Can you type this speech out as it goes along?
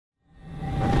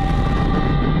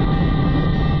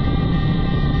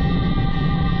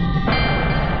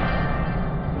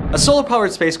A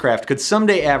solar-powered spacecraft could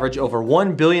someday average over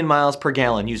 1 billion miles per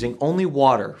gallon using only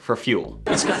water for fuel.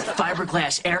 It's got a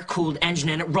fiberglass air-cooled engine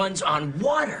and it runs on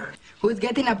water. Who's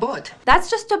getting a boat? That's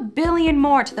just 1 billion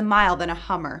more to the mile than a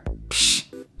Hummer.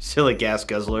 Psh, silly gas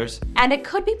guzzlers. And it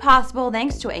could be possible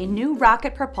thanks to a new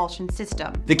rocket propulsion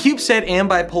system. The CubeSat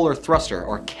Ambipolar Thruster,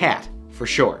 or CAT for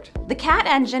short. The CAT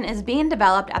engine is being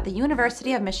developed at the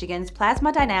University of Michigan's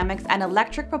Plasma Dynamics and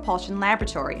Electric Propulsion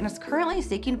Laboratory and is currently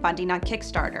seeking funding on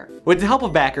Kickstarter. With the help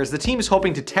of backers, the team is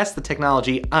hoping to test the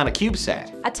technology on a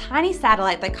CubeSat. A tiny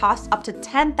satellite that costs up to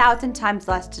 10,000 times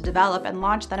less to develop and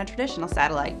launch than a traditional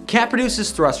satellite. CAT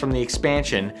produces thrust from the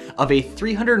expansion of a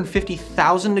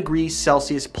 350,000 degrees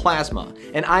Celsius plasma,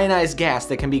 an ionized gas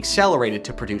that can be accelerated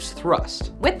to produce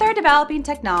thrust. With their developing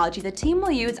technology, the team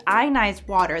will use ionized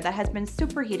water that has been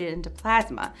superheated into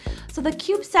plasma, so the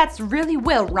CubeSats really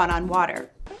will run on water.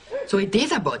 So it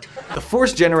is a boat. The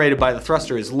force generated by the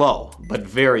thruster is low, but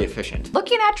very efficient.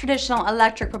 Looking at traditional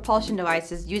electric propulsion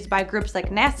devices used by groups like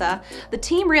NASA, the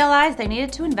team realized they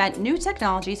needed to invent new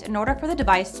technologies in order for the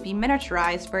device to be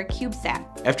miniaturized for a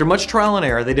CubeSat. After much trial and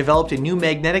error, they developed a new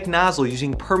magnetic nozzle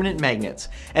using permanent magnets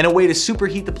and a way to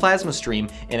superheat the plasma stream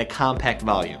in a compact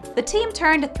volume. The team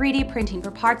turned to 3D printing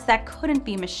for parts that couldn't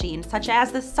be machined, such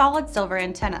as the solid silver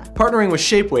antenna. Partnering with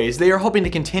Shapeways, they are hoping to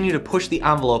continue to push the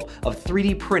envelope of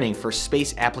 3D printing for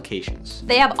space applications.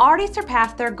 They have already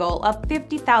surpassed their goal of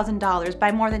 $50,000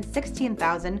 by more than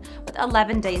 $16,000 with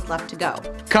 11 days left to go.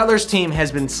 Cutler's team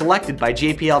has been selected by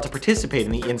JPL to participate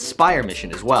in the Inspire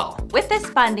mission as well. With this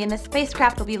funding, the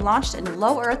spacecraft will be launched in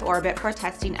low Earth orbit for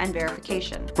testing and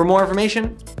verification. For more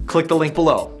information, click the link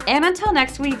below. And until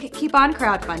next week, keep on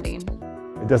crowdfunding.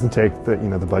 It doesn't take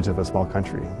the budget of a small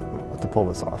country to pull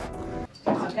this off.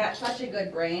 I've got such a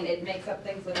good brain, it makes up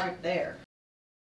things that aren't there.